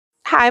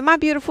Hi, my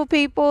beautiful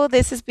people.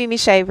 This is Bimi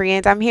Shavery,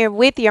 and I'm here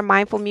with your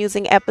Mindful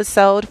Musing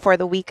episode for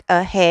the week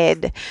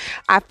ahead.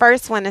 I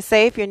first want to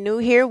say, if you're new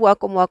here,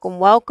 welcome, welcome,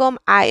 welcome.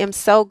 I am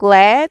so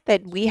glad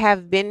that we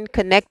have been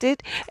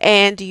connected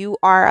and you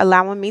are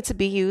allowing me to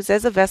be used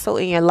as a vessel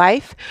in your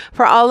life.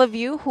 For all of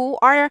you who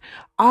are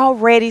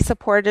already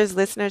supporters,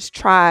 listeners,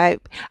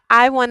 tribe,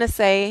 I want to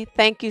say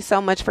thank you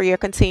so much for your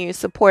continued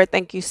support.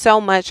 Thank you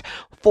so much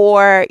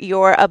for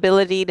your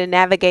ability to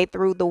navigate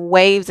through the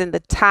waves and the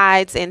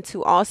tides, and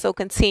to also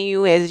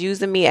continue as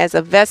using me as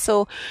a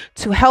vessel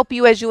to help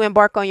you as you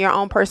embark on your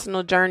own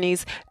personal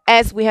journeys,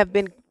 as we have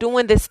been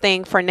doing this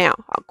thing for now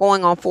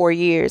going on 4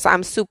 years.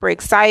 I'm super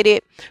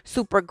excited,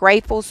 super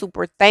grateful,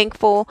 super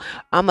thankful.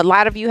 A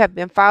lot of you have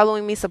been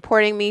following me,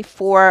 supporting me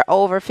for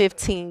over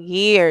 15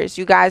 years.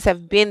 You guys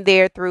have been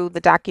there through the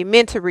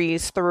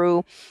documentaries,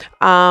 through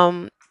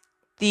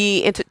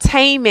the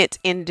entertainment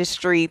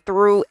industry,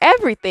 through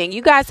everything.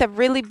 You guys have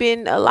really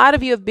been, a lot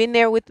of you have been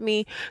there with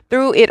me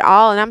through it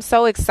all. And I'm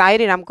so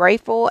excited. I'm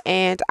grateful.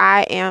 And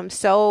I am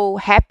so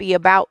happy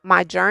about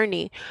my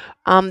journey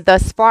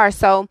thus far.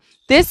 So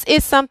this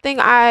is something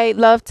I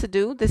love to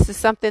do. This is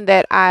something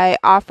that I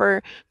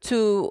offer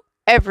to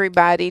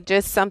everybody.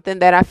 Just something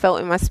that I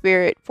felt in my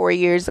spirit 4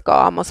 years ago,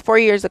 almost 4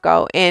 years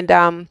ago.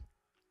 And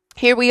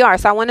here we are.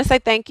 So I want to say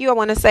thank you. I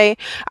want to say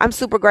I'm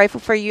super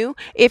grateful for you.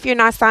 If you're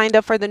not signed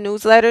up for the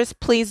newsletters,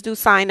 please do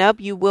sign up.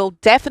 You will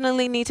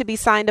definitely need to be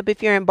signed up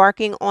if you're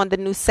embarking on the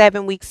new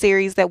 7-week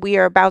series that we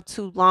are about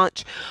to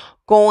launch,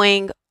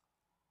 starting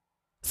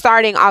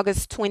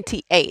August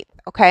 28th.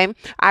 Okay.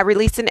 I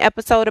released an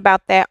episode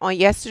about that on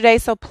yesterday.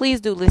 So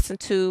please do listen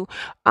to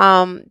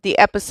the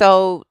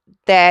episode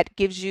that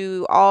gives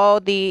you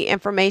all the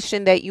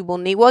information that you will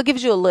need. Well, it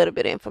gives you a little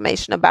bit of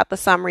information about the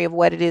summary of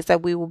what it is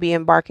that we will be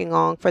embarking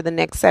on for the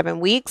next 7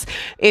 weeks.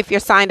 If you're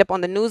signed up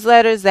on the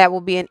newsletters, that will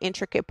be an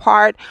intricate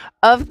part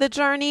of the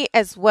journey,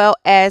 as well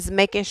as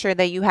making sure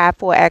that you have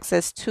full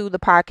access to the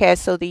podcast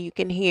so that you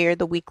can hear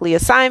the weekly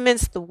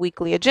assignments, the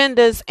weekly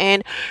agendas,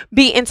 and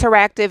be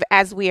interactive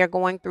as we are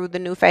going through the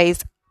new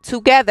phase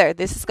together.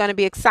 This is going to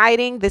be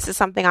exciting. This is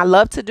something I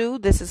love to do.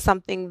 This is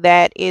something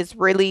that is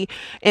really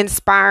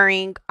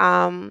inspiring,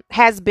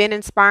 has been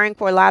inspiring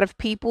for a lot of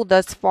people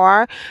thus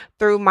far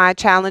through my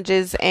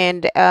challenges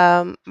and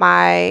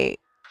my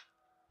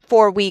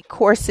 4-week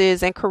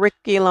courses and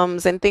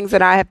curriculums and things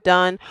that I have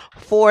done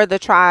for the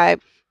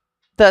tribe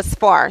thus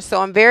far.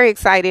 So I'm very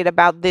excited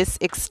about this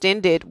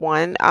extended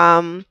one.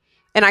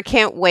 And I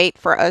can't wait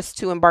for us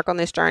to embark on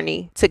this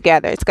journey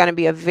together. It's going to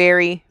be a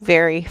very,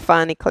 very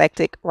fun,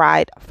 eclectic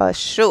ride for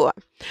sure.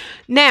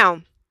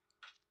 Now,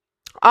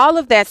 all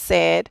of that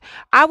said,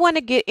 I want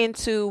to get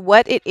into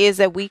what it is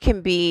that we can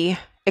be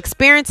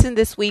experiencing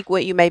this week,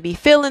 what you may be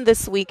feeling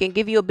this week, and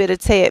give you a bit of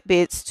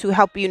tidbits to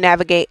help you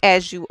navigate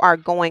as you are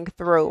going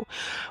through.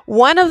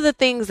 One of the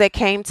things that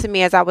came to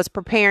me as I was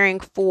preparing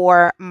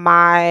for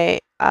I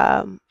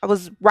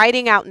was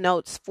writing out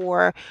notes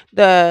for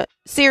the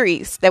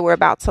series that we're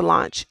about to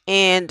launch,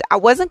 and I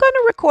wasn't going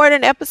to record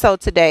an episode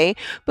today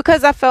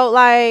because I felt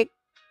like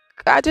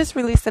I just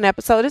released an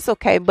episode. It's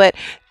okay, but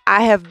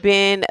I have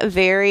been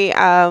very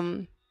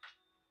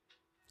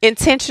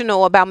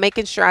intentional about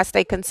making sure I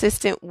stay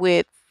consistent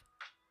with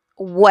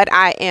what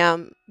I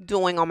am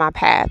doing on my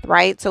path,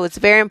 right? So it's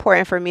very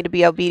important for me to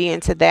be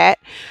obedient to that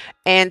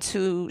and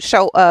to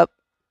show up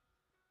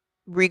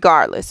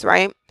regardless,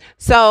 right?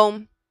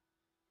 So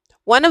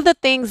one of the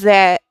things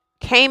that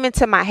came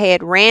into my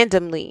head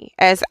randomly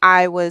as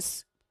I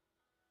was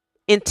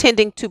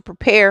intending to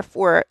prepare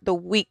for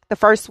the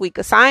first week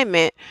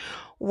assignment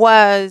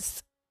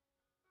was,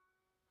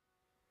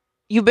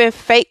 you've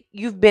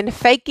been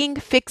faking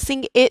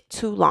fixing it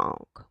too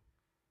long.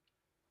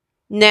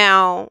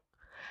 Now,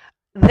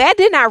 that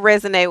did not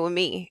resonate with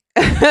me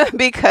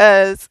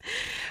because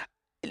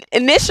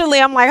initially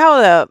I'm like,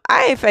 hold up,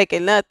 I ain't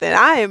faking nothing.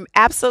 I am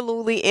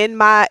absolutely in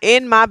my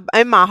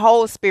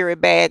whole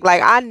spirit bag.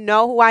 Like, I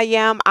know who I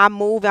am. I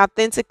move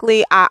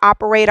authentically. I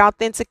operate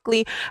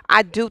authentically.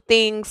 I do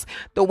things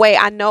the way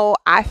I know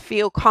I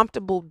feel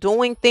comfortable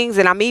doing things,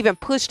 and I'm even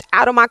pushed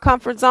out of my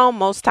comfort zone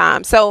most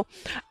times. So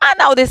I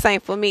know this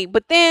ain't for me.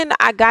 But then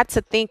I got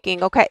to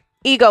thinking, okay,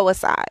 ego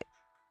aside,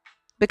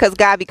 because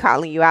God be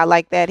calling you out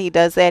like that. He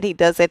does that. He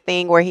does that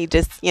thing where he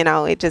just,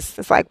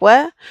 it's like,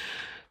 what?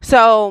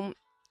 So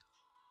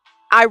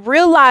I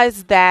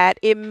realized that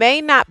it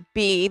may not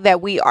be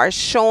that we are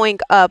showing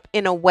up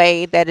in a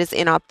way that is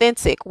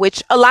inauthentic,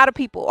 which a lot of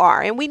people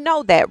are. And we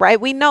know that,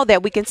 right? We know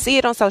that. We can see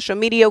it on social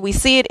media. We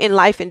see it in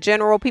life in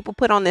general. People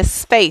put on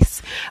this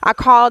face.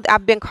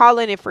 I've been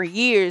calling it for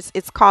years.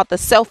 It's called the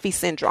selfie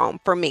syndrome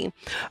for me.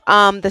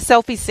 The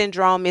selfie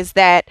syndrome is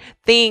that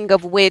thing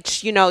of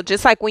which,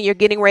 just like when you're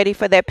getting ready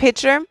for that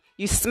picture,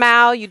 you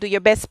smile, you do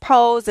your best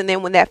pose. And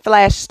then when that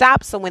flash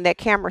stops, or when that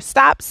camera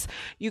stops,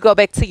 you go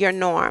back to your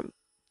norm.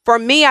 For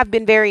me, I've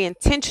been very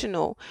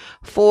intentional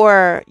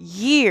for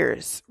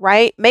years,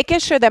 right? Making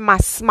sure that my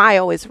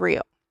smile is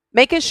real,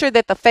 making sure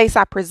that the face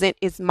I present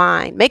is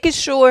mine, making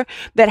sure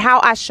that how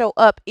I show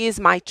up is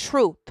my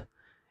truth,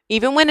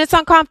 even when it's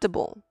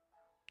uncomfortable.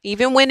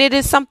 even when it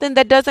is something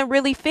that doesn't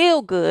really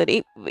feel good.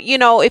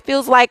 It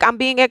feels like I'm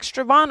being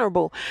extra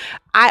vulnerable.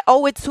 I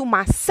owe it to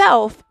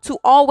myself to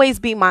always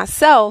be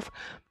myself,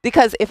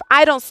 because if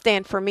I don't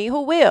stand for me,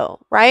 who will,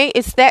 right?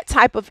 It's that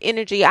type of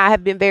energy I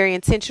have been very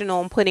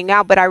intentional in putting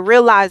out, but I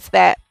realize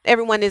that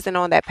everyone isn't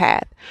on that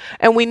path.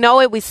 And we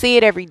know it, we see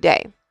it every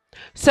day.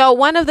 So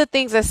one of the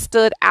things that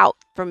stood out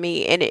for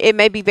me, and it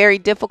may be very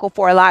difficult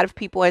for a lot of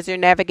people as you're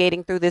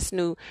navigating through this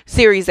new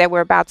series that we're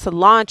about to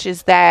launch,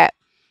 is that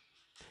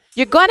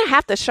you're going to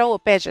have to show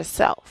up as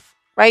yourself,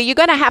 right? You're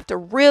going to have to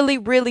really,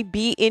 really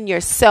be in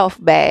your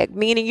self bag,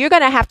 meaning you're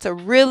going to have to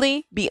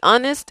really be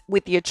honest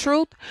with your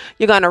truth.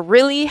 You're going to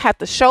really have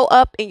to show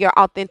up in your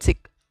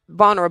authentic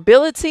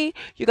vulnerability.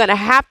 You're going to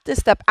have to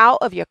step out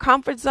of your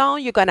comfort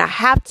zone. You're going to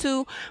have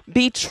to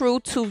be true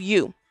to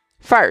you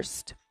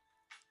first.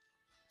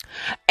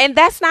 And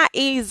that's not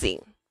easy,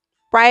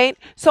 right?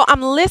 So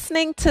I'm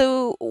listening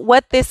to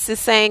what this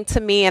is saying to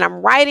me, and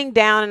I'm writing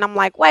down, and I'm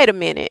like, wait a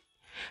minute.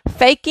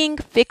 Fixing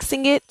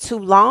it too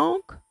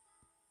long.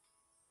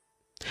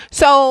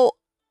 So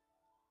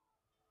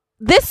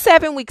this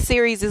 7-week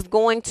series is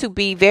going to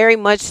be very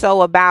much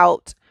so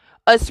about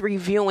us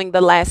reviewing the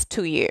last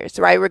 2 years,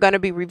 right? We're going to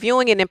be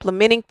reviewing and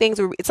implementing things.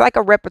 It's like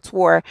a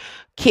repertoire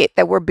kit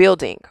that we're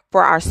building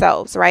for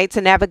ourselves, right?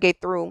 To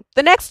navigate through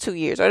the next 2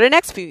 years or the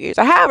next few years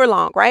or however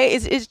long, right?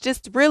 It's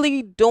just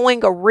really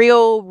doing a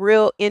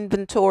real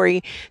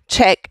inventory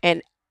check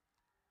and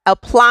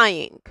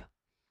applying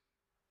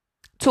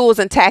tools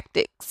and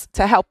tactics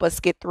to help us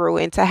get through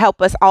and to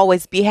help us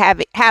always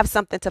have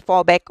something to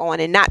fall back on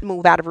and not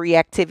move out of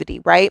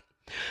reactivity, right?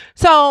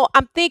 So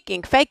I'm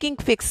thinking,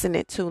 fixing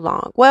it too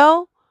long.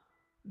 Well,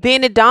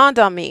 then it dawned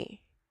on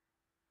me.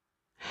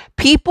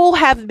 People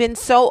have been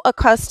so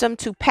accustomed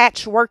to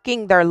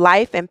patchworking their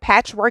life and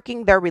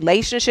patchworking their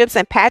relationships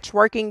and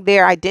patchworking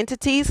their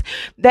identities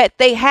that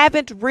they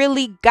haven't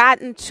really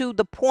gotten to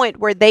the point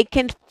where they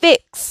can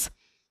fix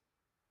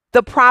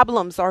the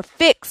problems or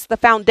fix the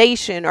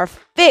foundation or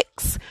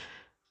fix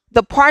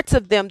the parts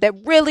of them that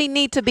really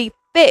need to be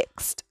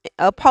fixed,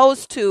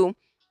 opposed to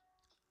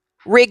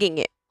rigging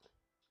it.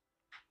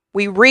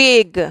 We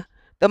rig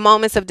the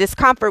moments of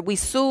discomfort. We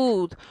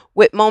soothe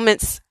with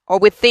moments or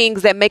with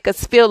things that make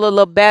us feel a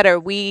little better.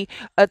 We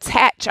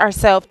attach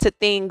ourselves to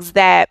things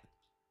that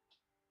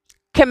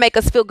can make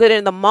us feel good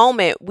in the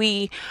moment.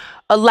 We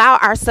allow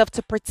ourselves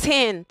to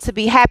pretend to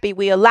be happy.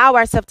 We allow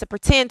ourselves to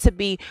pretend to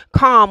be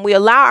calm. We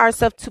allow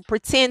ourselves to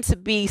pretend to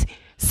be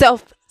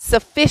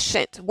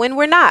self-sufficient when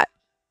we're not.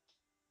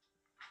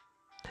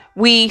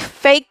 We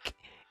fake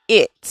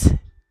it.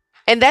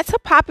 And that's a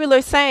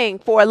popular saying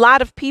for a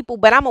lot of people,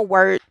 but I'm a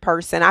word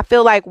person. I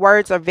feel like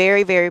words are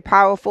very, very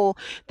powerful.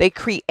 They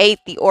create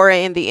the aura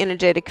and the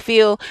energetic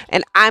field.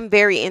 And I'm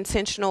very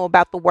intentional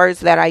about the words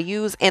that I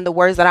use and the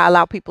words that I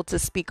allow people to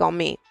speak on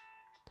me.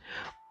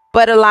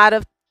 But a lot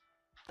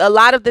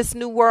of this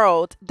new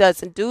world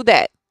doesn't do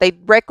that. They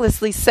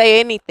recklessly say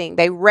anything.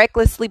 They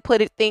recklessly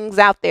put things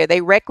out there. They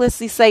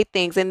recklessly say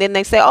things. And then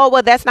they say, oh,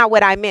 well, that's not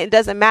what I meant. It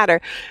doesn't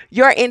matter.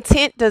 Your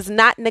intent does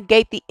not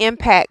negate the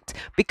impact,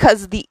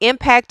 because the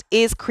impact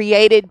is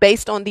created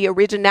based on the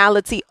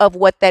originality of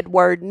what that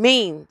word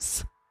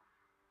means.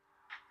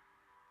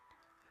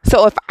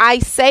 So if I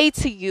say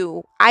to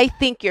you, I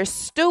think you're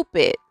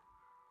stupid,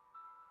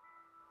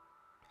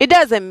 it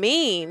doesn't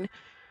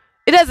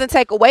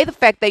take away the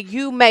fact that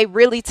you may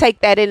really take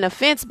that in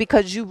offense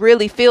because you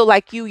really feel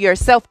like you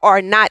yourself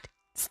are not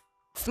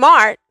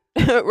smart,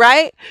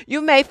 right?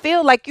 You may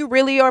feel like you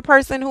really are a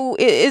person who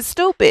is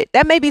stupid.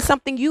 That may be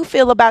something you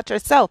feel about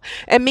yourself.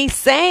 And me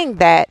saying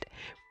that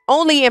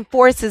only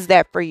enforces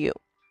that for you.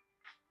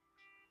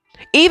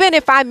 Even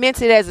if I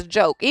meant it as a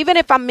joke, even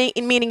if I'm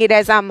meaning it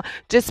as I'm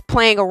just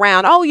playing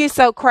around, oh, you're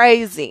so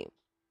crazy.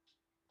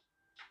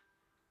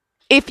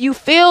 If you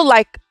feel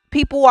like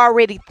people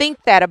already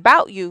think that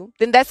about you,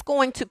 then that's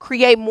going to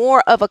create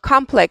more of a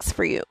complex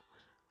for you.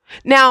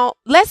 Now,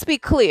 let's be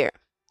clear.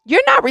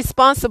 You're not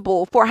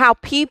responsible for how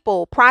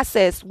people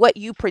process what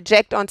you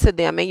project onto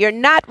them. And you're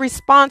not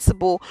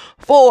responsible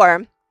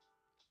for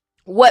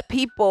what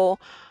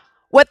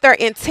their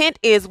intent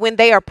is when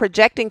they are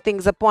projecting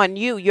things upon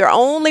you. You're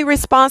only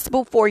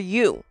responsible for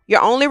you.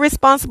 You're only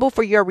responsible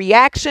for your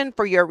reaction,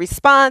 for your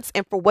response,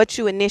 and for what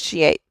you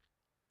initiate.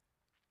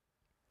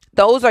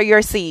 Those are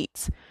your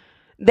seeds.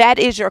 That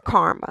is your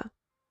karma.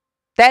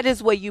 That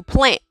is what you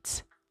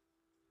plant.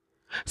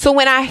 So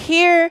when I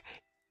hear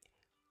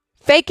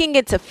faking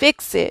it to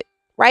fix it,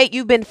 right?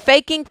 You've been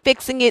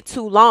fixing it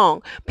too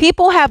long.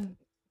 People have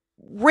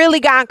really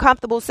gotten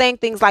comfortable saying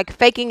things like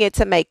faking it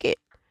to make it.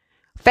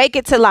 Fake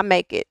it till I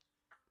make it.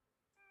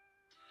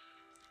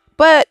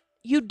 But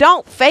you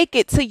don't fake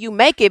it till you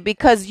make it,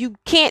 because you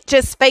can't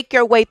just fake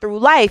your way through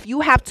life. You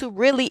have to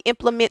really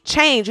implement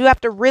change. You have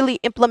to really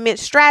implement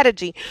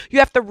strategy. You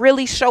have to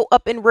really show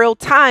up in real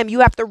time. You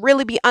have to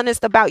really be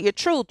honest about your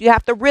truth. You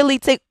have to really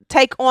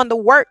take on the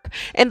work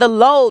and the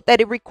load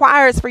that it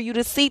requires for you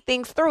to see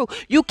things through.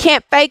 You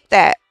can't fake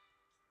that.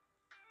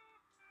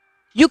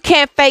 You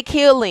can't fake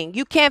healing.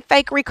 You can't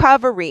fake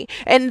recovery.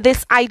 And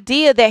this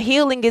idea that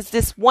healing is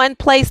this one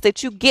place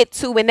that you get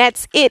to and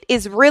that's it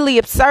is really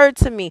absurd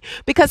to me,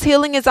 because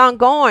healing is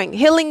ongoing.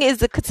 Healing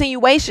is a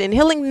continuation.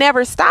 Healing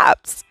never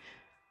stops.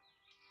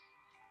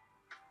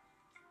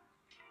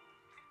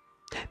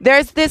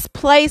 There's this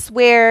place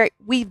where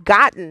we've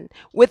gotten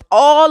with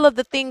all of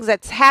the things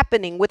that's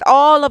happening, with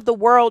all of the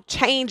world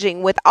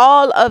changing, with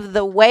all of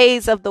the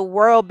ways of the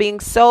world being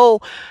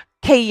so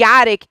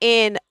chaotic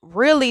and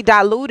really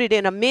diluted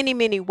in a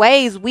many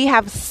ways. We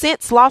have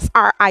since lost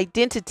our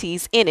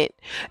identities in it,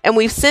 and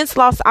we've since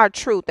lost our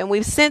truth, and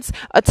we've since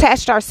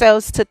attached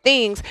ourselves to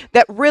things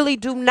that really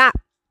do not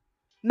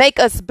make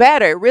us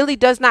better. It really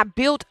does not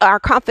build our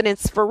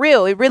confidence for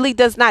real. It really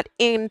does not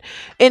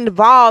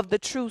involve the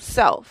true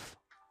self.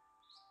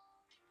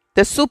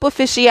 The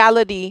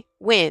superficiality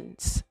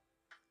wins.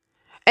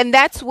 And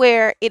that's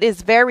where it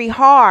is very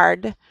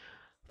hard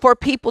for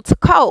people to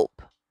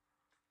cope.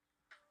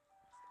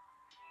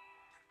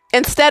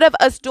 Instead of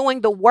us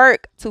doing the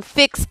work to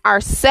fix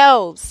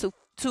ourselves,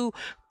 to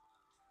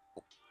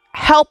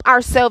help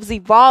ourselves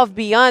evolve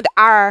beyond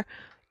our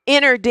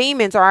inner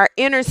demons or our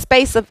inner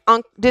space of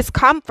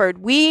discomfort,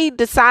 we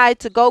decide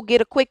to go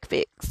get a quick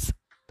fix.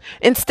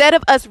 Instead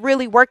of us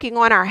really working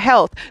on our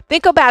health.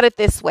 Think about it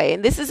this way,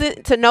 and this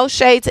isn't to no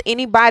shade to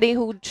anybody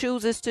who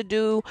chooses to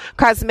do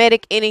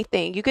cosmetic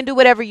anything. You can do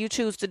whatever you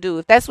choose to do.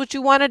 If that's what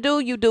you want to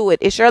do, you do it.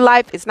 It's your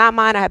life. It's not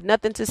mine. I have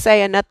nothing to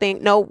say and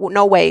nothing, no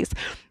ways.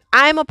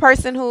 I'm a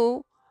person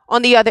who,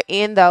 on the other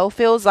end though,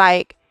 feels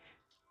like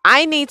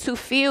I need to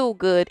feel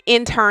good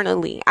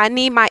internally. I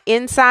need my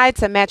inside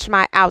to match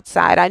my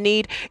outside. I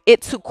need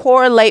it to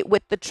correlate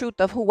with the truth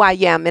of who I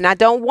am. And I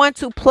don't want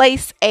to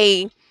place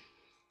a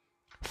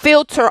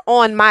filter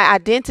on my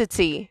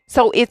identity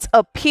so it's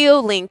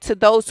appealing to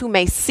those who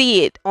may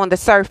see it on the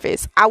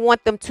surface. I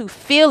want them to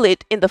feel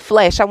it in the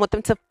flesh. I want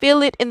them to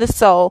feel it in the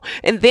soul.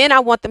 And then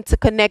I want them to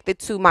connect it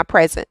to my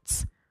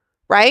presence.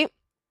 Right?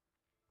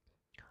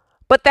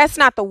 But that's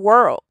not the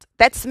world.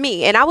 That's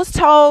me. And I was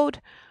told,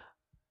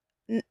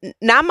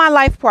 not my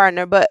life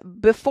partner, but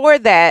before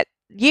that,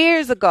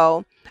 years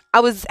ago, I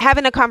was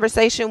having a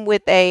conversation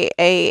with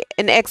an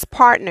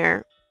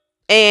ex-partner,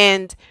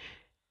 and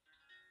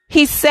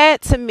he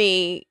said to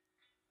me,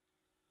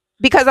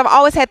 because I've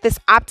always had this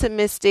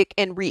optimistic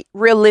and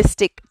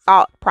realistic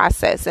thought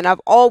process, and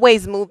I've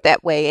always moved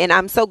that way, and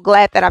I'm so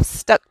glad that I've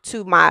stuck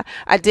to my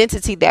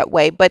identity that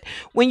way. But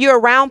when you're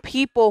around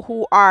people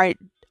who are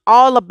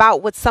all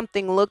about what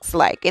something looks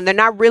like, and they're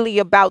not really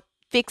about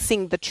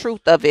fixing the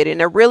truth of it, and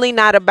they're really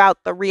not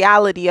about the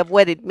reality of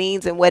what it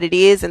means and what it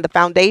is and the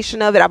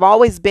foundation of it. I've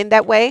always been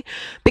that way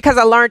because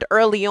I learned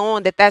early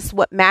on that that's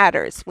what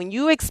matters. When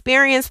you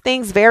experience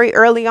things very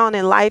early on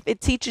in life,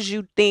 it teaches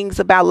you things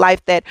about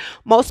life that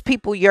most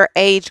people your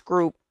age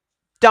group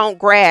don't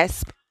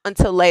grasp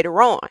until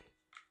later on.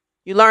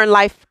 You learn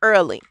life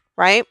early,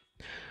 right?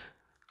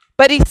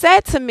 But he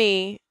said to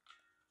me,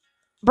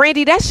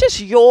 Brandy, that's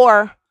just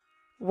your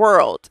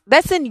world.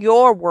 That's in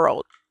your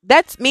world.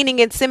 That's meaning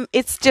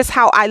it's just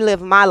how I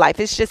live my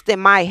life. It's just in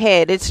my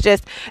head. It's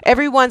just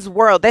everyone's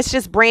world. That's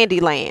just Brandy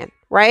land,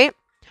 right?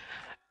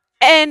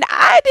 And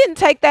I didn't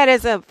take that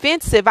as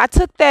offensive. I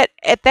took that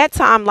at that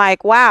time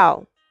like,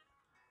 wow.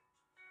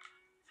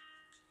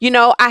 You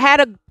know, I had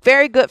a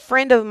very good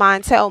friend of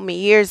mine tell me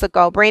years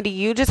ago, Brandy,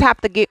 you just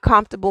have to get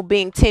comfortable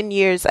being 10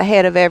 years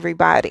ahead of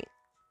everybody.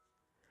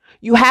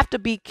 You have to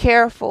be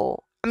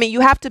careful. I mean, you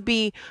have to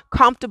be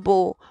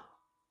comfortable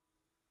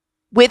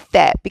with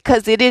that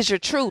because it is your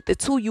truth.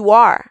 It's who you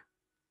are.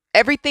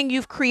 Everything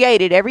you've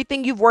created,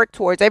 everything you've worked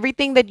towards,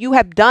 everything that you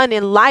have done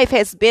in life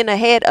has been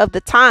ahead of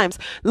the times.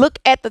 Look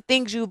at the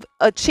things you've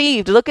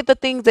achieved. Look at the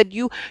things that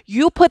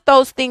you put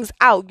those things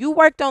out. You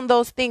worked on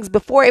those things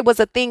before it was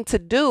a thing to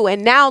do.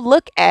 And now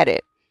look at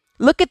it.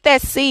 Look at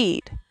that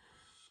seed.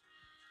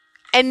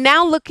 And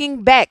now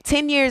looking back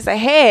 10 years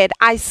ahead,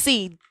 I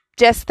see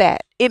just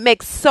that. It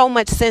makes so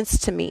much sense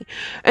to me.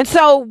 And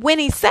so when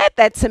he said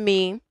that to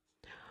me,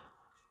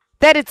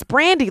 that it's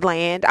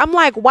Brandyland, I'm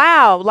like,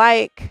 wow,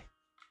 like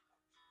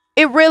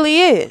it really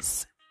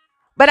is.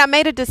 But I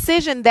made a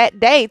decision that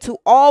day to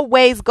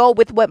always go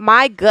with what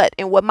my gut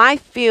and what my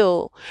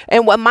feel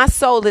and what my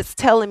soul is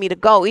telling me to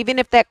go. Even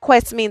if that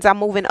quest means I'm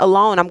moving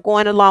alone, I'm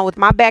going along with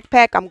my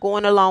backpack. I'm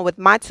going along with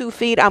my 2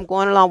 feet. I'm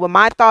going along with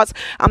my thoughts.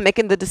 I'm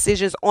making the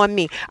decisions on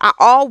me. I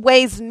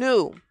always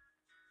knew.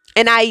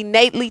 And I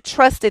innately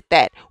trusted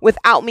that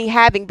without me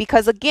having,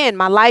 because again,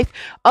 my life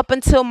up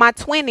until my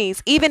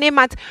 20s, even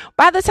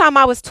by the time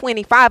I was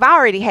 25, I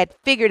already had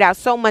figured out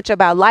so much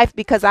about life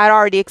because I'd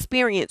already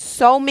experienced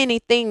so many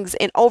things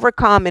and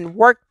overcome and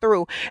worked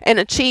through and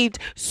achieved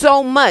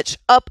so much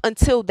up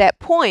until that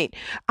point.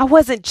 I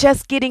wasn't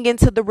just getting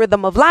into the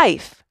rhythm of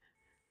life.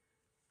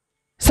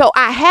 So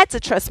I had to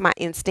trust my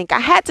instinct. I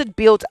had to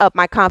build up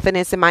my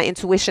confidence and my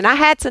intuition. I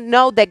had to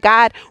know that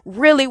God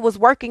really was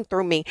working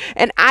through me.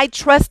 And I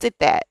trusted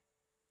that.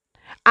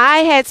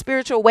 I had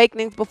spiritual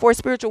awakenings before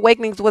spiritual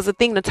awakenings was a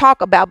thing to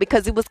talk about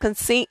because it was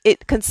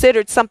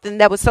considered something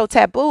that was so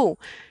taboo.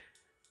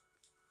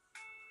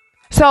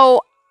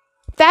 So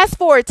fast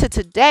forward to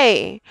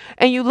today,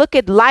 and you look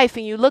at life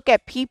and you look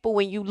at people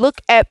and you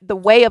look at the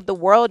way of the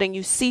world, and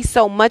you see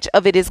so much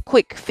of it is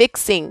quick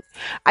fixing.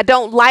 I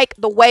don't like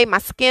the way my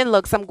skin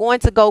looks. I'm going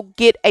to go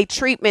get a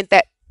treatment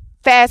that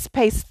fast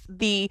pace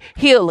the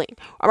healing.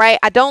 All right.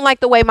 I don't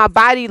like the way my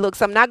body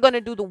looks. I'm not going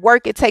to do the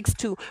work it takes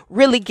to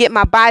really get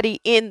my body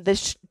in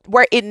the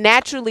where it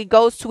naturally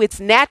goes to its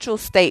natural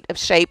state of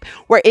shape,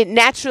 where it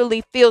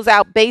naturally fills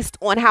out based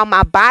on how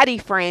my body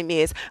frame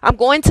is. I'm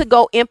going to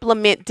go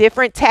implement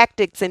different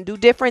tactics and do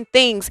different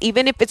things,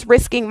 even if it's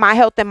risking my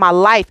health and my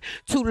life,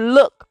 to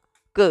look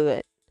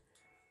good.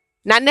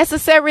 Not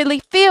necessarily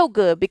feel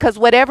good, because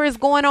whatever is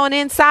going on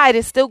inside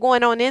is still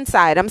going on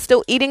inside. I'm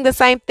still eating the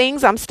same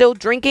things. I'm still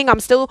drinking. I'm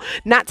still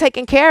not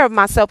taking care of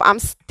myself. I'm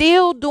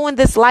still doing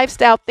this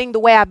lifestyle thing the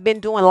way I've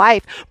been doing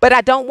life, but I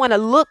don't want to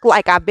look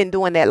like I've been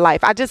doing that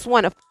life. I just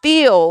want to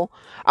feel.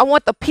 I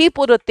want the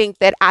people to think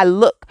that I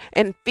look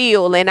and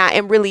feel and I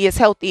am really as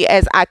healthy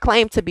as I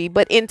claim to be.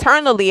 But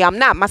internally, I'm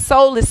not. My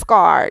soul is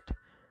scarred.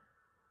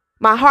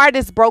 My heart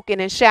is broken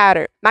and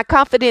shattered. My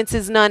confidence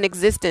is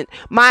non-existent.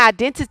 My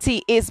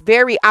identity is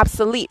very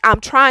obsolete.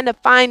 I'm trying to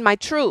find my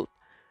truth,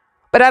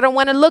 but I don't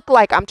want to look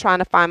like I'm trying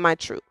to find my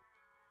truth.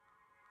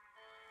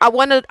 I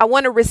want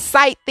to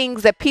recite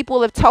things that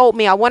people have told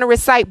me. I want to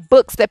recite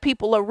books that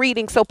people are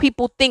reading so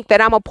people think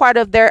that I'm a part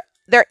of their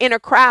inner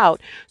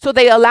crowd. So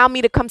they allow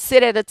me to come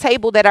sit at a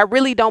table that I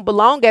really don't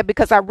belong at,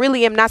 because I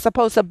really am not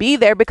supposed to be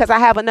there, because I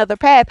have another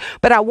path,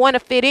 but I want to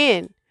fit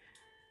in.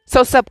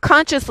 So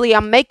subconsciously,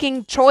 I'm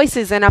making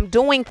choices and I'm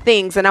doing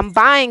things and I'm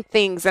buying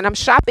things and I'm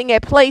shopping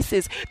at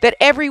places that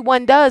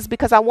everyone does,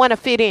 because I want to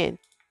fit in.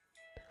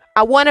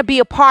 I want to be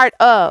a part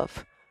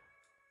of.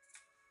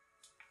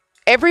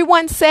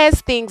 Everyone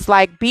says things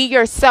like be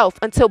yourself,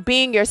 until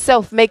being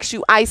yourself makes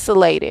you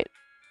isolated.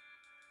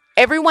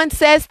 Everyone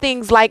says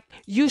things like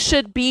you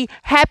should be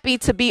happy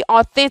to be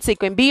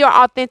authentic and be your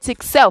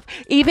authentic self,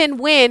 even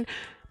when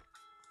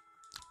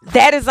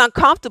that is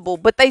uncomfortable.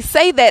 But they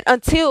say that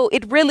until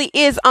it really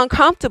is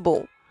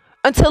uncomfortable,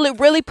 until it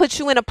really puts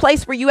you in a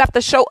place where you have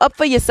to show up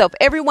for yourself.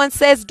 Everyone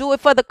says do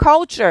it for the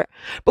culture.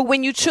 But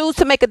when you choose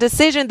to make a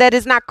decision that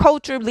is not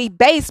culturally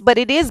based, but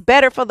it is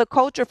better for the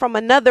culture from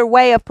another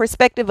way of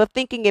perspective of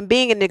thinking and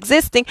being and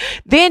existing,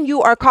 then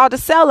you are called a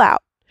sellout.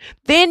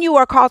 Then you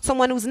are called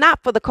someone who's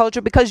not for the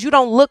culture, because you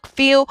don't look,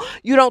 feel,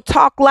 you don't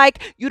talk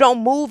like, you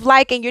don't move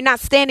like, and you're not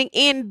standing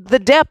in the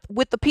depth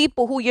with the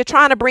people who you're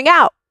trying to bring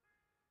out.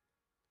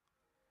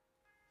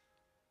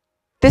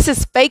 This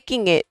is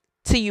faking it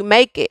till you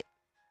make it.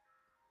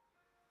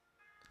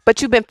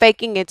 But you've been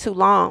faking it too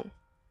long.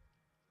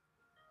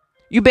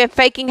 You've been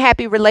faking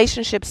happy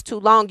relationships too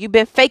long. You've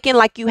been faking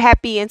like you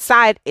happy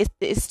inside.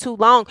 It's too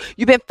long.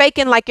 You've been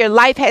faking like your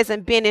life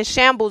hasn't been in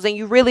shambles and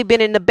you've really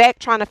been in the back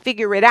trying to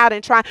figure it out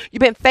and you've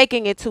been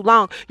faking it too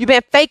long. You've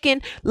been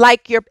faking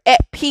like you're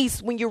at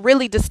peace when you're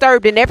really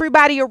disturbed, and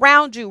everybody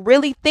around you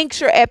really thinks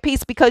you're at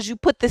peace because you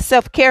put this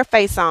self-care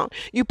face on.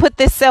 You put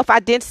this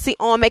self-identity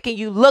on, making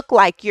you look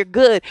like you're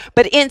good,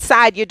 but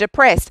inside you're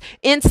depressed.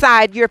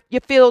 Inside you're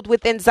filled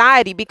with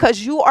anxiety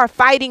because you are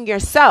fighting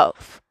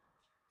yourself.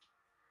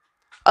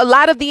 A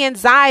lot of the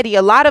anxiety,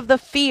 a lot of the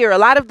fear, a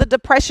lot of the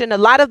depression, a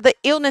lot of the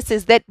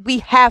illnesses that we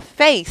have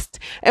faced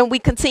and we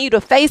continue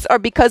to face are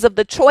because of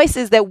the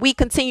choices that we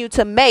continue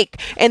to make.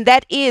 And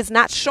that is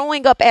not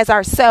showing up as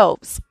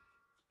ourselves.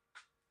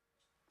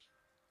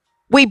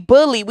 We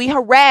bully, we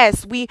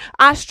harass, we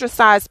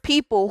ostracize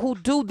people who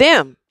do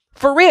them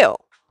for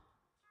real.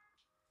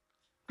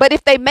 But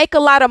if they make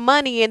a lot of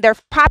money and they're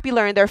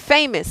popular and they're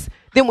famous,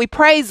 then we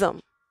praise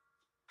them.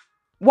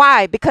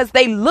 Why? Because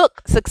they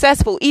look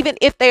successful, even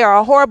if they are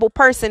a horrible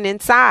person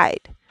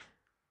inside.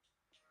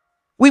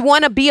 We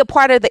want to be a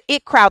part of the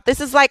it crowd. This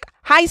is like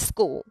high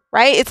school,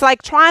 right? It's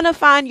like trying to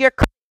find your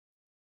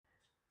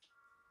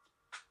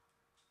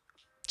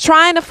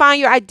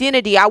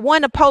identity. I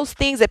want to post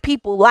things that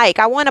people like.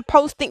 I want to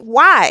post things.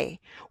 Why?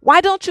 Why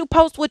don't you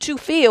post what you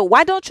feel?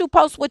 Why don't you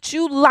post what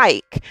you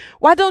like?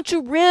 Why don't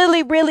you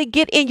really, really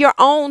get in your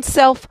own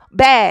self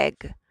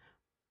bag?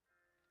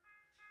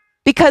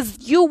 Because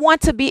you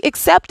want to be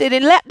accepted.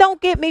 And don't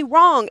get me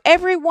wrong.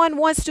 Everyone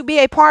wants to be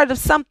a part of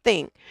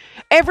something.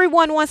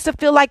 Everyone wants to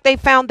feel like they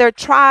found their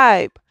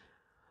tribe.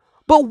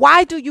 But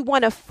why do you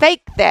want to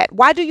fake that?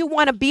 Why do you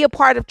want to be a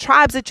part of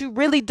tribes that you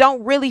really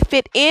don't really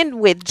fit in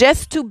with,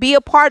 just to be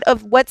a part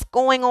of what's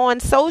going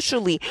on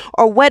socially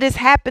or what is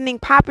happening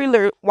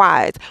popular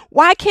wise?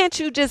 Why can't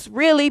you just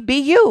really be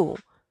you?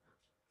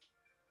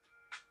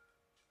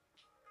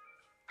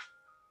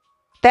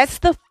 That's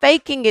the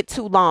faking it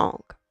too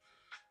long.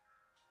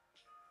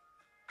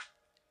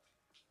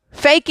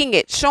 Faking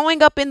it,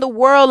 showing up in the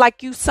world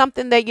like you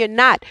something that you're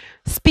not,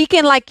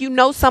 speaking like you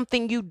know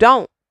something you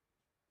don't,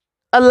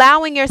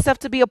 allowing yourself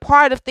to be a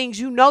part of things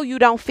you know you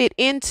don't fit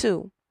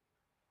into.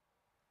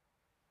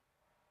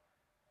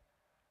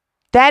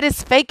 That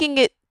is faking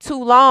it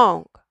too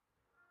long.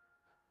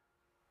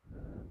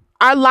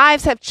 Our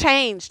lives have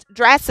changed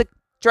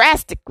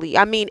drastically.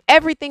 I mean,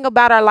 everything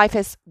about our life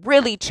has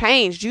really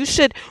changed. You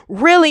should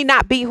really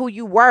not be who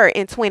you were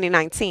in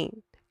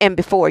 2019 and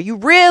before. You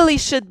really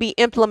should be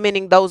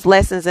implementing those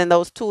lessons and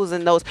those tools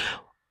and those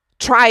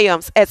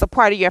triumphs as a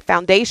part of your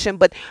foundation.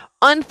 But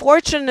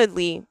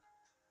unfortunately,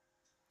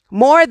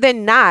 more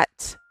than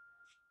not,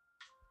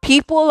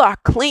 people are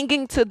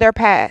clinging to their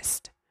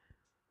past.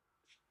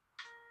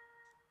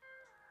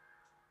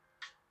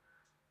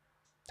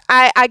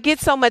 I get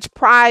so much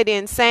pride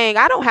in saying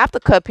I don't have to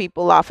cut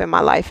people off in my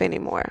life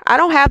anymore. I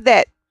don't have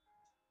that,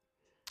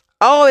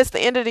 oh, it's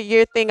the end of the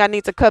year thing, I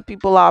need to cut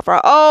people off,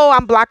 or oh,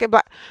 I'm blocking.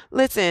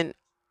 Listen,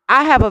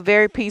 I have a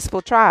very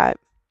peaceful tribe.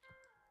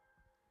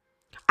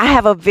 I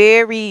have a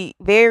very,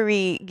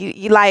 very,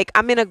 like,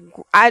 I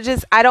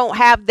don't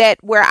have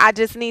that where I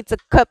just need to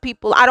cut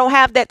people. I don't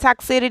have that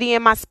toxicity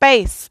in my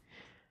space.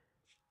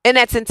 And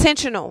that's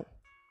intentional.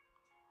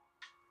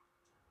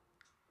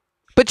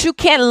 But you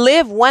can't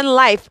live one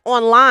life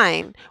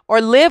online or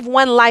live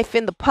one life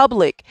in the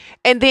public,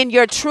 and then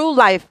your true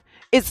life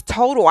is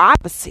total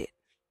opposite.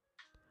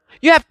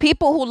 You have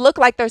people who look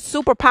like they're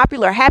super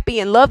popular, happy,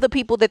 and love the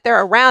people that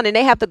they're around, and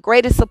they have the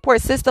greatest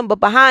support system, but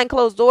behind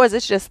closed doors,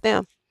 it's just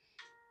them.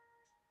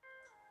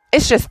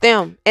 It's just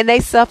them, and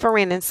they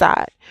suffering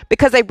inside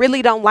because they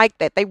really don't like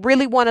that. They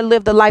really want to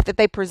live the life that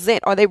they present,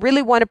 or they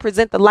really want to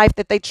present the life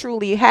that they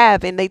truly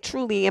have and they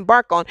truly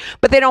embark on,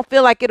 but they don't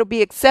feel like it'll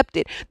be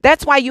accepted.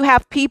 That's why you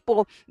have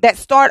people that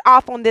start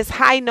off on this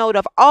high note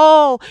of,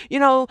 oh,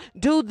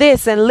 do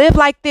this and live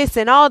like this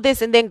and all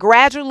this. And then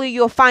gradually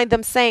you'll find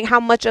them saying how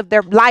much of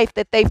their life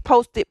that they've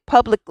posted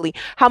publicly,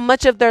 how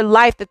much of their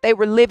life that they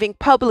were living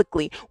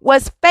publicly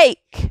was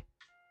fake.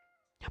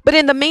 But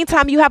in the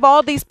meantime, you have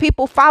all these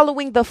people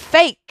following the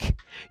fake.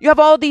 You have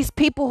all these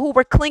people who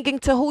were clinging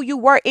to who you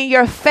were in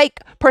your fake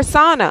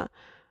persona.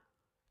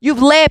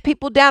 You've led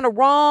people down a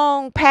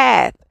wrong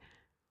path.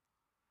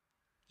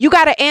 You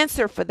got to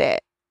answer for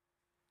that.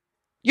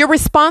 You're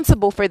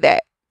responsible for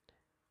that.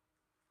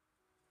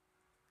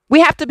 We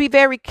have to be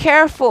very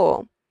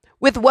careful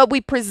with what we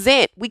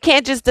present. We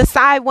can't just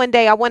decide one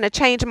day, I want to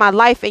change my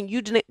life, and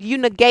you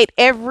negate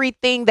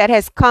everything that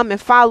has come and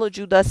followed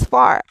you thus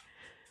far.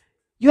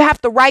 You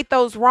have to right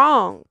those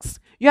wrongs.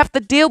 You have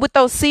to deal with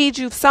those seeds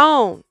you've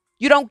sown.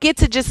 You don't get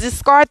to just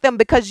discard them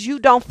because you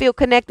don't feel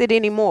connected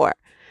anymore.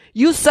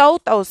 You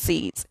sowed those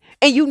seeds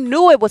and you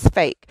knew it was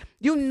fake.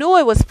 You knew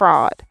it was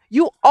fraud.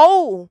 You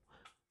owe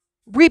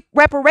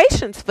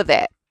reparations for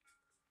that.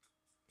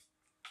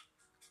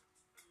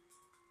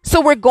 So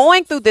we're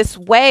going through this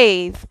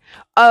wave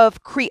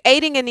of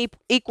creating an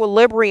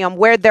equilibrium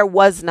where there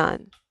was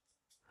none.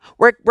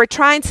 We're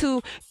trying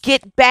to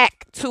get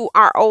back to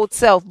our old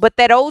self, but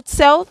that old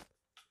self,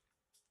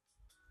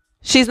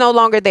 she's no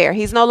longer there.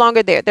 He's no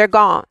longer there. They're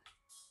gone.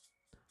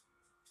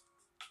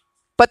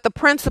 But the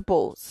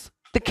principles,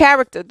 the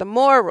character, the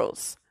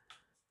morals,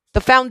 the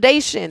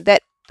foundation, the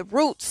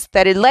roots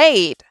that it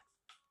laid,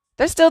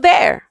 they're still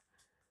there.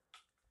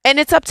 And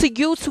it's up to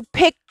you to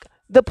pick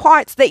the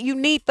parts that you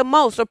need the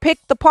most, or pick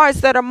the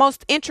parts that are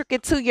most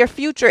intricate to your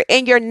future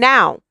and your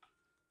now.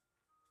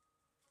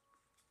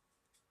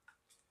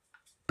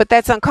 But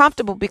that's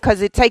uncomfortable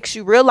because it takes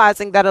you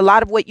realizing that a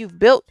lot of what you've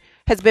built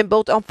has been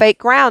built on fake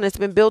ground. It's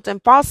been built in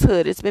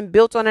falsehood. It's been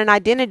built on an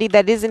identity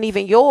that isn't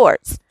even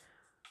yours.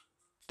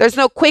 There's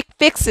no quick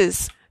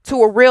fixes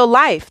to a real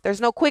life.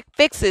 There's no quick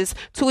fixes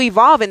to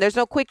evolving. There's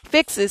no quick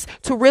fixes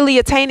to really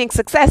attaining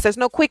success. There's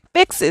no quick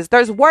fixes.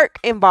 There's work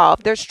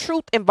involved. There's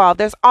truth involved.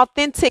 There's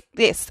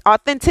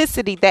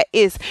authenticity that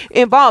is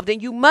involved,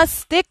 and you must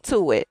stick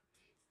to it.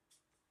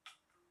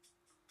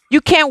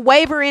 You can't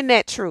waver in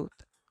that truth.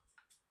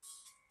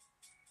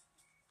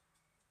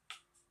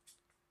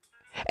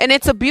 And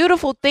it's a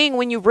beautiful thing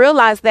when you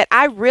realize that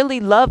I really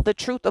love the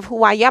truth of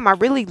who I am. I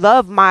really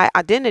love my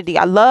identity.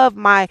 I love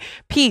my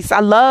peace. I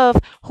love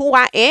who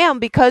I am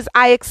because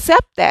I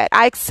accept that.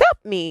 I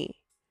accept me.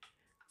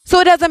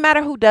 So it doesn't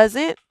matter who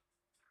doesn't.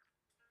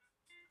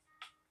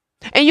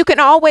 And you can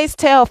always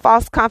tell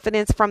false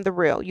confidence from the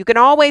real. You can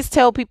always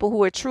tell people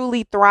who are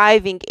truly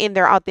thriving in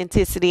their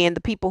authenticity and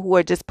the people who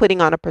are just putting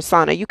on a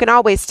persona. You can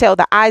always tell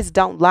the eyes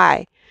don't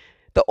lie.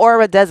 The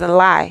aura doesn't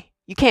lie.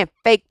 You can't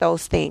fake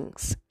those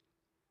things.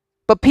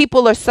 But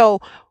people are so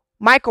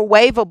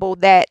microwavable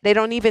that they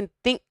don't even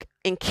think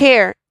and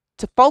care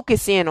to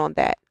focus in on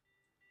that.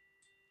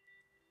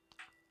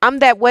 I'm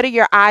that what are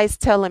your eyes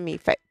telling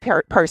me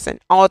person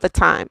all the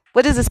time.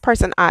 What does this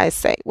person's eyes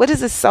say? What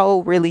is this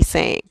soul really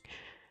saying?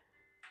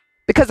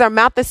 Because their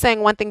mouth is saying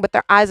one thing, but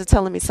their eyes are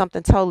telling me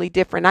something totally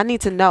different. I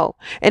need to know.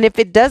 And if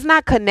it does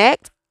not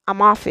connect,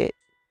 I'm off it.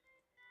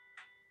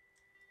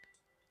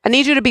 I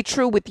need you to be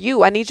true with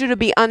you. I need you to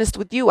be honest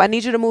with you. I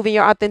need you to move in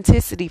your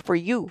authenticity for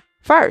you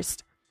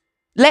first.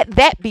 Let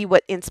that be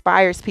what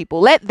inspires people.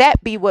 Let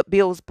that be what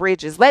builds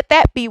bridges. Let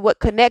that be what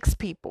connects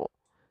people.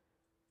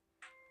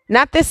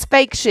 Not this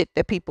fake shit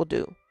that people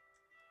do.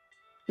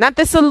 Not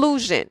this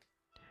illusion.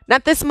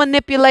 Not this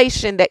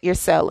manipulation that you're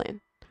selling.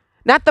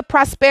 Not the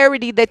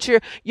prosperity that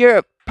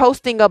you're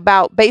posting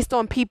about based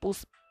on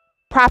people's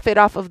profit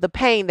off of the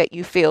pain that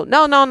you feel.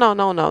 No, no, no,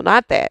 no, no,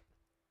 not that.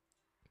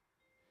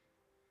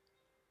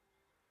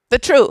 The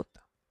truth.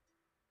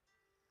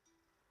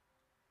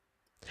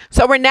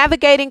 So we're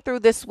navigating through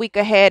this week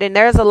ahead, and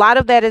there's a lot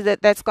of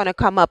that's going to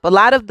come up. A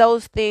lot of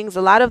those things,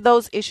 a lot of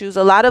those issues,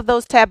 a lot of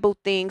those taboo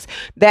things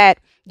that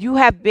you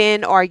have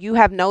been, or you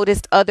have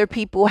noticed other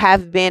people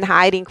have been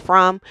hiding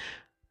from,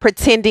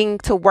 pretending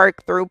to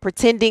work through,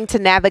 pretending to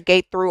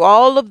navigate through.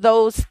 All of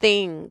those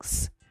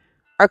things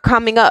are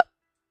coming up.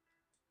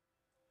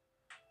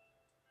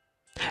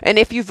 And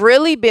if you've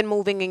really been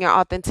moving in your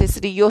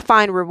authenticity, you'll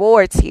find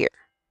rewards here.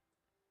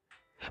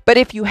 But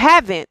if you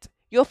haven't,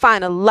 you'll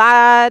find a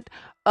lot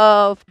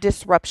of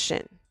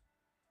disruption.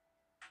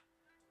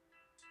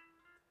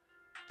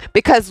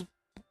 Because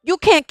you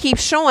can't keep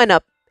showing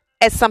up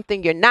as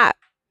something you're not,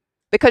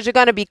 because you're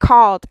going to be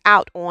called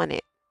out on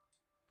it.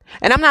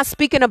 And I'm not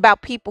speaking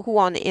about people who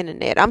are on the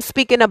internet. I'm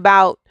speaking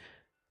about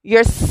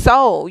your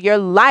soul, your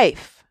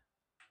life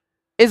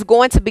is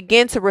going to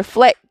begin to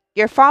reflect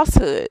your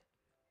falsehood,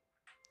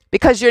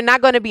 because you're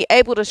not going to be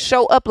able to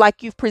show up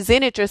like you've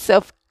presented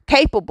yourself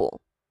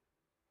capable,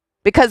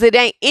 because it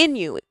ain't in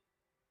you.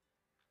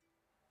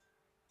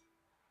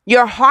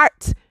 Your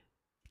heart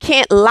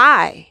can't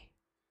lie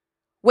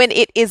when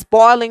it is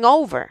boiling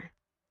over.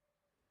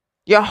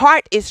 Your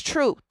heart is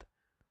truth.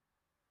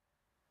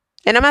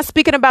 And I'm not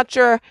speaking about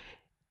your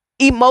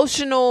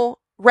emotional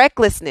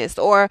recklessness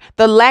or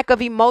the lack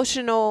of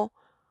emotional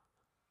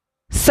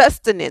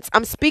sustenance.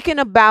 I'm speaking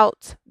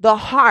about the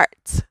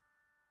heart.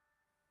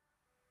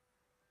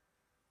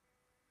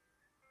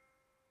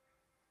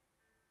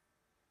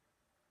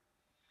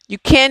 You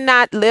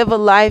cannot live a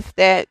life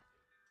that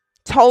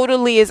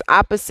totally is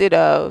opposite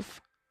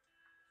of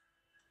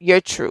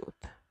your truth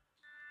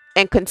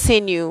and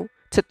continue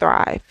to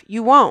thrive.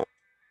 You won't.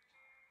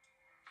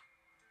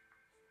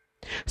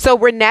 So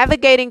we're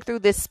navigating through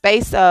this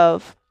space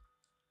of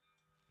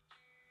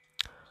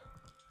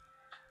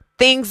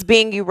things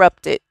being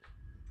erupted.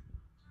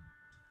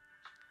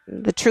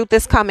 The truth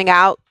is coming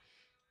out.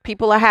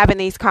 People are having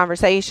these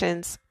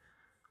conversations.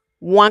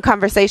 One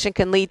conversation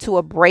can lead to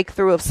a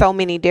breakthrough of so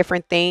many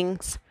different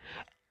things.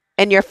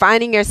 And you're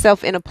finding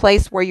yourself in a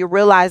place where you're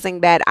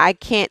realizing that I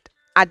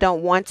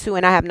don't want to,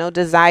 and I have no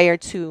desire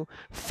to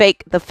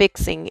fake the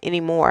fixing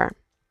anymore.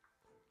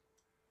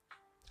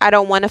 I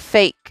don't want to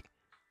fake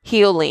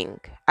healing.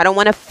 I don't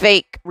want to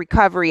fake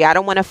recovery. I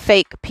don't want to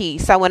fake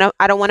peace. I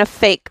don't want to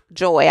fake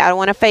joy. I don't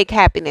want to fake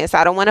happiness.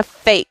 I don't want to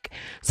fake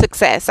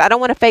success. I don't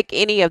want to fake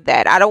any of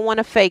that. I don't want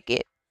to fake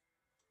it.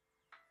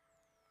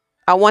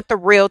 I want the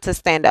real to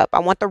stand up. I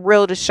want the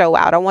real to show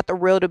out. I want the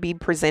real to be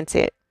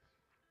presented.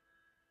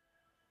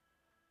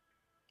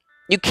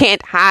 You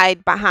can't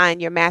hide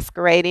behind your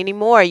masquerade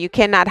anymore. You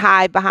cannot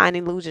hide behind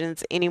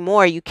illusions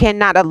anymore. You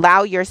cannot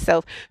allow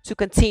yourself to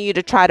continue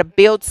to try to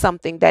build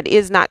something that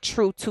is not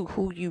true to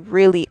who you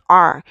really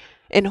are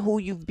and who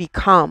you've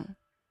become.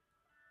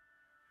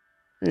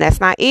 And that's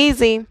not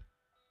easy.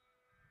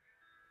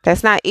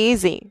 That's not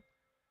easy.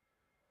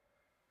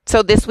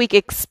 So this week,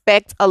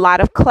 expect a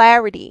lot of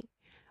clarity,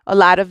 a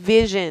lot of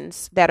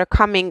visions that are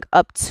coming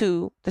up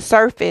to the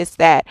surface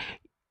that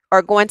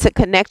are going to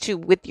connect you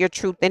with your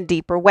truth in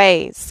deeper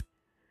ways.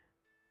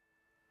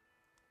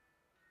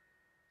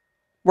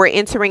 We're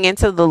entering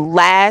into the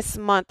last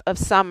month of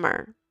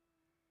summer.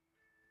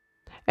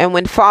 And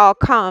when fall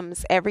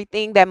comes,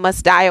 everything that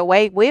must die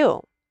away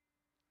will.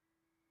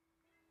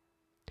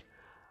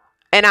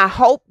 And I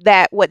hope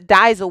that what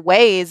dies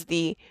away is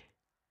the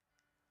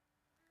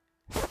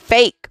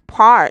fake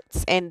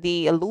parts and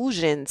the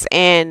illusions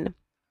and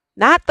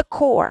not the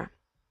core.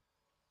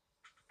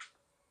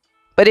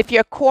 But if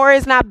your core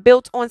is not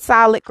built on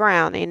solid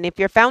ground, and if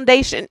your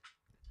foundation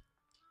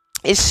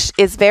is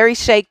very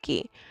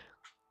shaky,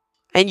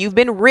 and you've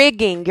been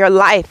rigging your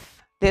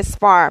life this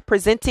far,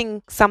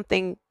 presenting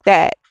something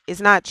that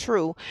is not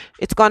true,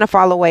 it's going to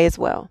fall away as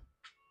well.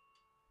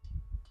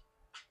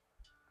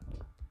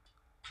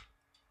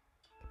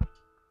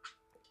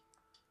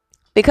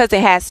 Because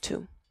it has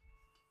to.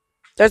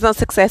 There's no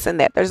success in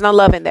that. There's no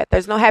love in that.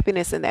 There's no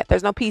happiness in that.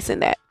 There's no peace in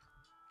that.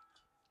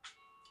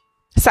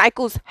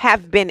 Cycles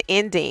have been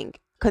ending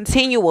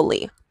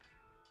continually,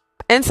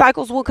 and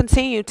cycles will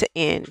continue to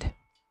end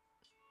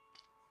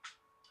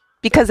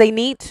because they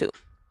need to.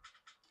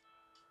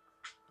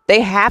 They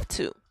have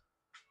to.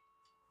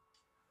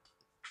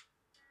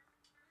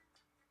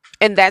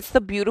 And that's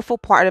the beautiful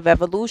part of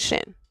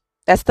evolution.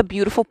 That's the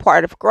beautiful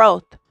part of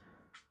growth.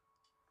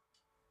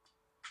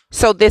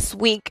 So this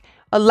week,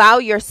 allow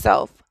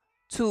yourself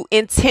to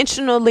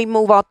intentionally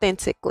move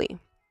authentically.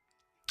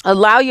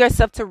 Allow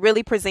yourself to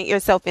really present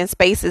yourself in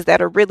spaces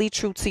that are really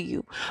true to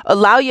you.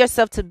 Allow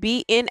yourself to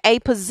be in a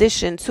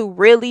position to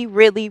really,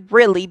 really,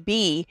 really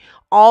be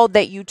all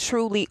that you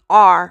truly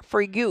are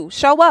for you.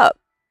 Show up.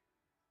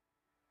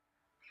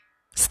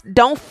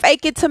 Don't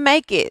fake it to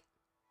make it.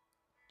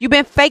 You've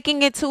been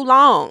faking it too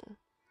long.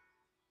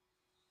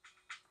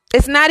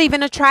 It's not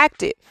even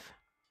attractive.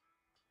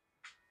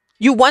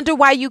 You wonder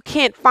why you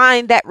can't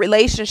find that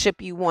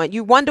relationship you want.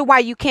 You wonder why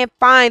you can't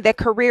find that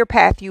career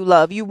path you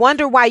love. You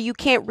wonder why you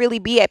can't really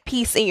be at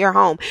peace in your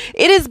home.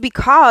 It is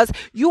because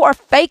you are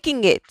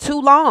faking it too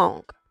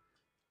long.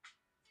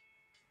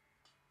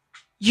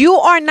 You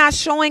are not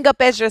showing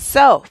up as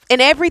yourself,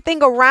 and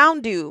everything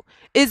around you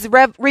is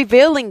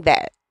revealing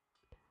that.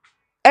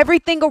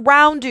 Everything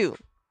around you.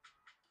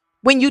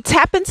 When you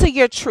tap into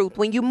your truth,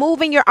 when you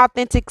move in your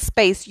authentic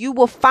space, you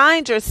will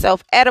find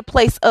yourself at a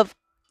place of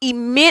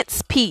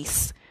immense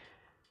peace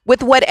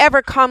with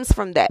whatever comes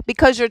from that,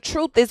 because your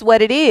truth is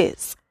what it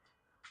is.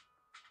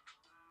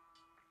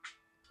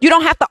 You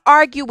don't have to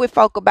argue with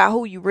folk about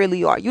who you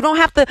really are. You don't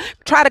have to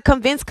try to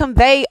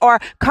convey,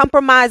 or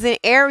compromise in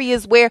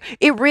areas where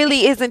it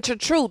really isn't your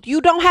truth. You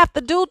don't have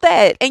to do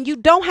that. And you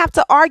don't have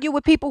to argue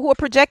with people who are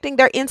projecting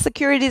their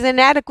insecurities and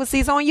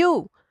inadequacies on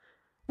you.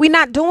 We're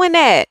not doing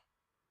that.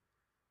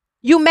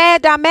 You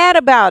mad, I'm mad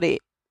about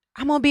it.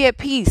 I'm going to be at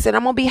peace, and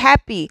I'm going to be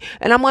happy,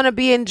 and I'm going to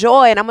be in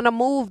joy, and I'm going to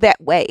move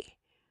that way.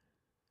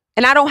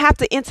 And I don't have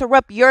to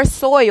interrupt your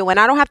soil, and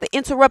I don't have to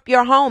interrupt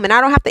your home, and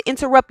I don't have to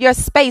interrupt your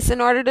space in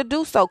order to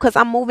do so, because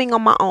I'm moving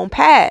on my own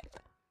path.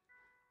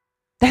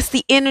 That's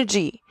the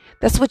energy.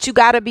 That's what you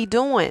got to be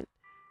doing.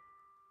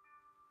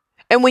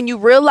 And when you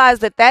realize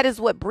that that is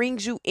what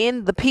brings you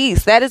in the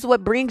peace, that is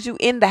what brings you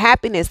in the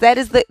happiness, that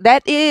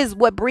is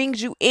what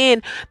brings you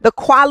in the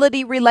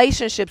quality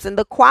relationships and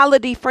the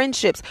quality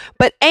friendships.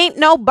 But ain't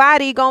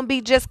nobody gonna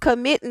be just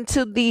committing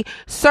to the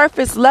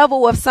surface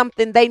level of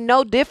something they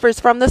know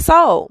differs from the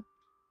soul.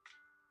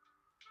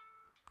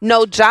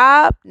 No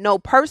job, no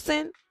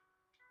person,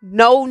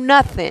 no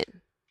nothing.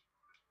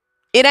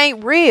 It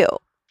ain't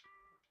real.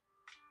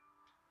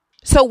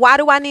 So why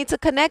do I need to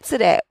connect to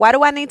that? Why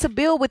do I need to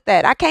build with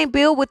that? I can't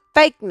build with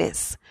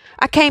fakeness.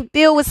 I can't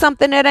build with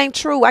something that ain't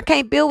true. I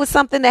can't build with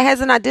something that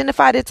hasn't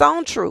identified its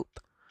own truth.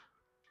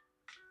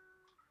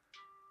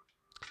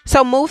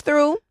 So move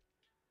through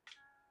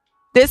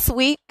this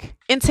week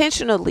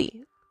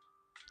intentionally.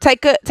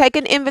 Take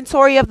an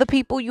inventory of the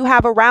people you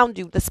have around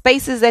you, the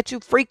spaces that you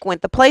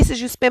frequent, the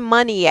places you spend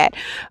money at,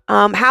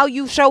 how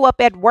you show up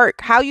at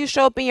work, how you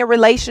show up in your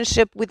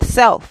relationship with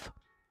self.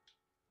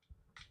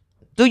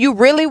 Do you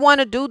really want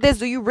to do this?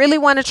 Do you really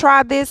want to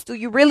try this? Do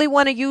you really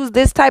want to use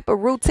this type of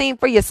routine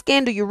for your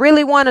skin? Do you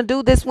really want to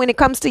do this when it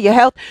comes to your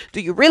health?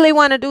 Do you really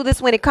want to do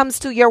this when it comes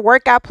to your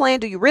workout plan?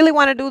 Do you really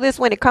want to do this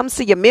when it comes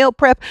to your meal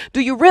prep? Do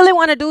you really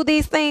want to do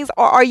these things?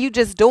 Or are you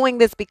just doing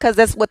this because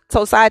that's what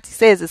society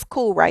says is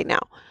cool right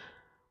now?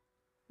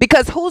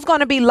 Because who's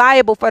going to be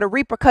liable for the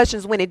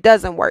repercussions when it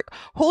doesn't work?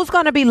 Who's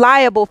going to be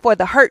liable for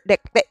the hurt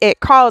that it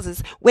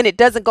causes when it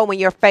doesn't go in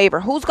your favor?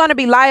 Who's going to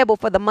be liable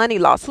for the money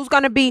loss? Who's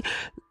going to be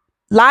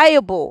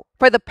liable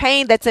for the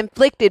pain that's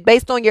inflicted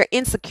based on your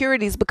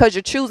insecurities because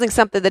you're choosing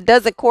something that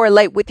doesn't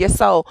correlate with your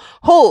soul?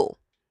 Who?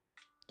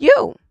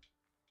 You.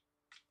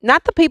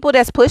 Not the people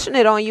that's pushing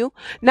it on you.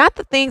 Not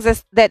the things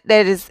that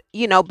is,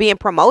 being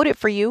promoted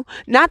for you.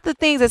 Not the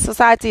things that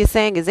society is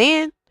saying is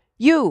in.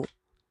 You.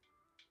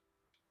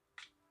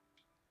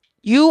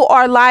 You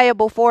are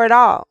liable for it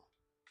all.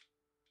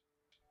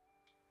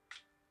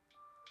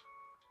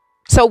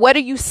 So what are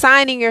you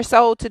signing your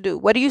soul to do?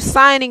 What are you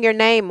signing your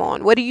name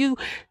on? What are you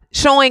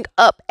showing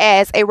up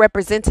as a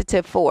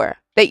representative for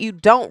that you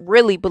don't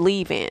really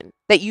believe in,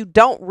 that you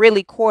don't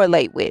really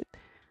correlate with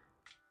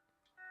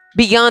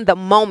beyond the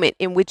moment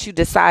in which you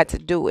decide to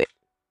do it?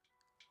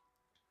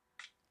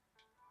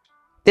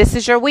 This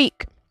is your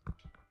week.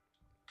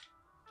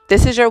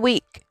 This is your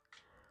week.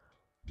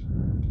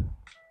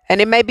 And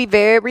it may be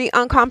very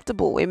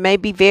uncomfortable. It may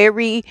be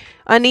very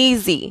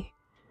uneasy.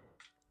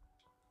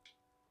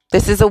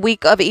 This is a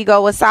week of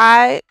ego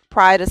aside,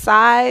 pride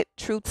aside,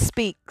 truth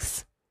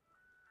speaks.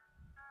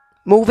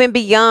 Moving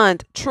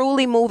beyond,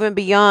 truly moving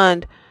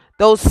beyond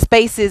those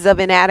spaces of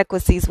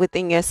inadequacies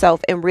within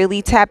yourself and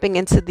really tapping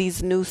into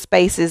these new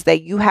spaces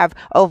that you have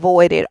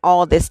avoided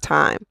all this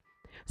time.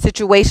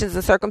 Situations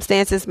and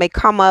circumstances may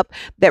come up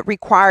that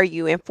require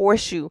you and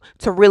force you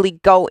to really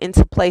go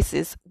into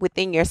places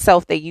within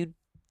yourself that you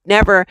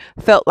never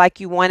felt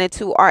like you wanted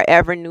to or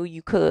ever knew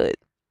you could.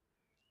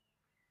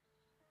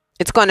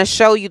 It's going to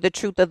show you the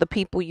truth of the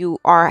people you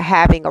are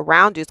having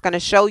around you. It's going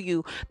to show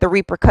you the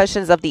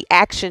repercussions of the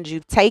actions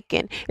you've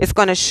taken. It's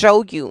going to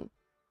show you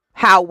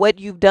how what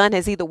you've done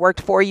has either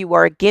worked for you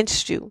or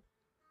against you.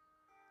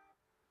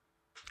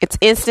 It's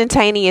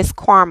instantaneous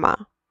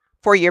karma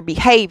for your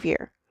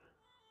behavior.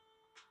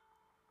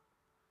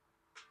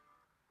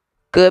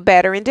 Good,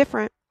 bad, or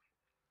indifferent.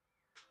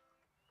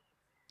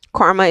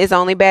 Karma is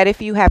only bad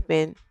if you have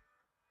been.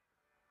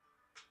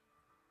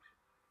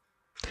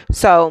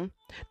 So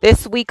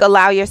this week,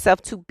 allow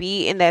yourself to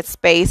be in that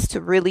space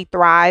to really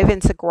thrive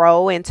and to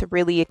grow and to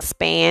really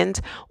expand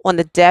on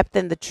the depth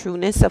and the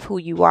trueness of who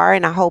you are.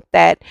 And I hope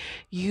that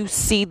you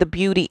see the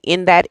beauty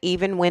in that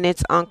even when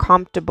it's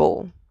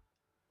uncomfortable.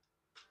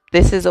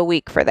 This is a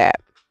week for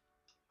that.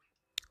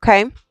 Okay.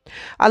 Okay.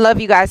 I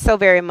love you guys so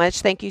very much.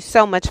 Thank you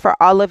so much for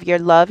all of your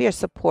love, your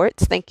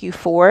supports. Thank you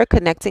for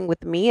connecting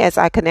with me as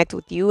I connect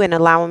with you and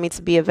allowing me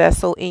to be a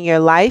vessel in your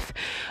life.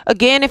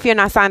 Again, if you're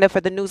not signed up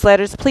for the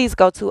newsletters, please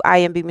go to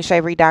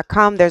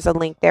imbmashavery.com. There's a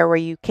link there where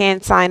you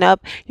can sign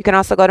up. You can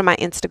also go to my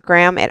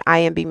Instagram at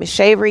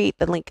imbmashavery.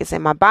 The link is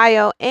in my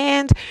bio.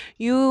 And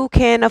you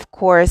can, of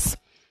course,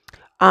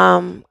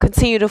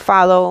 continue to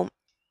follow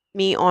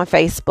me on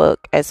Facebook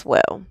as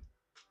well.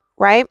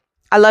 Right?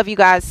 I love you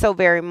guys so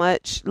very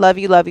much. Love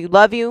you, love you,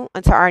 love you.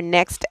 Until our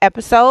next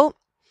episode,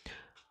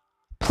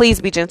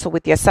 please be gentle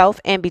with yourself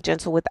and be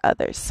gentle with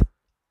others.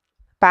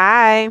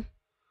 Bye.